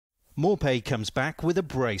Morpay comes back with a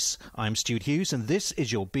brace. I'm Stu Hughes and this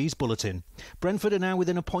is your Bees Bulletin. Brentford are now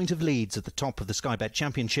within a point of Leeds at the top of the Sky Bet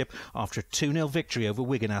Championship after a 2-0 victory over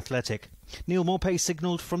Wigan Athletic. Neil Morpay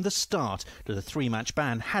signalled from the start that the three-match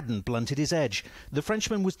ban hadn't blunted his edge. The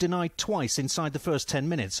Frenchman was denied twice inside the first 10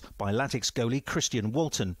 minutes by Latic's goalie Christian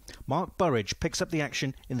Walton. Mark Burridge picks up the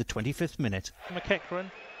action in the 25th minute. McEachran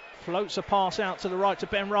floats a pass out to the right to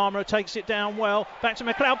Ben Rama, takes it down well, back to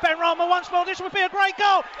McLeod, Ben Rama once more, this would be a great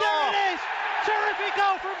goal, there it is, terrific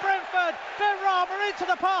goal from Brentford, Ben Rama into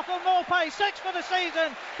the path of Morpay, 6 for the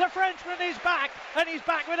season, the Frenchman is back, and he's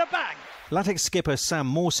back with a bang. Latic skipper Sam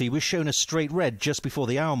Morsey was shown a straight red just before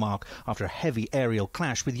the hour mark after a heavy aerial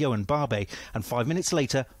clash with Johan Barbe, and 5 minutes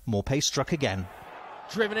later, Morpay struck again.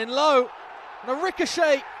 Driven in low, and a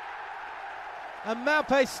ricochet, and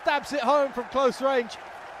Morpay stabs it home from close range.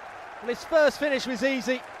 Well, his first finish was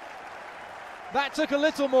easy. That took a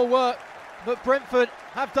little more work, but Brentford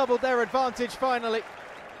have doubled their advantage finally.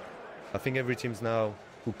 I think every team now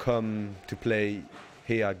who come to play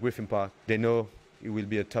here at Griffin Park, they know it will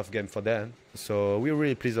be a tough game for them. So we're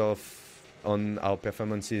really pleased on our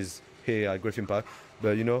performances here at Griffin Park.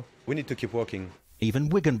 But, we need to keep working. Even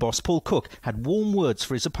Wigan boss Paul Cook had warm words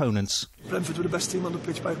for his opponents. Brentford were the best team on the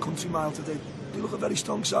pitch by a country mile today. They look a very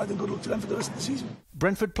strong side and good luck to them for the rest of the season.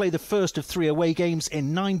 Brentford play the first of 3 away games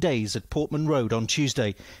in 9 days at Portman Road on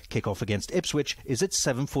Tuesday. Kick-off against Ipswich is at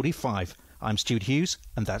 7:45. I'm Stu Hughes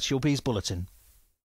and that's your Bees Bulletin.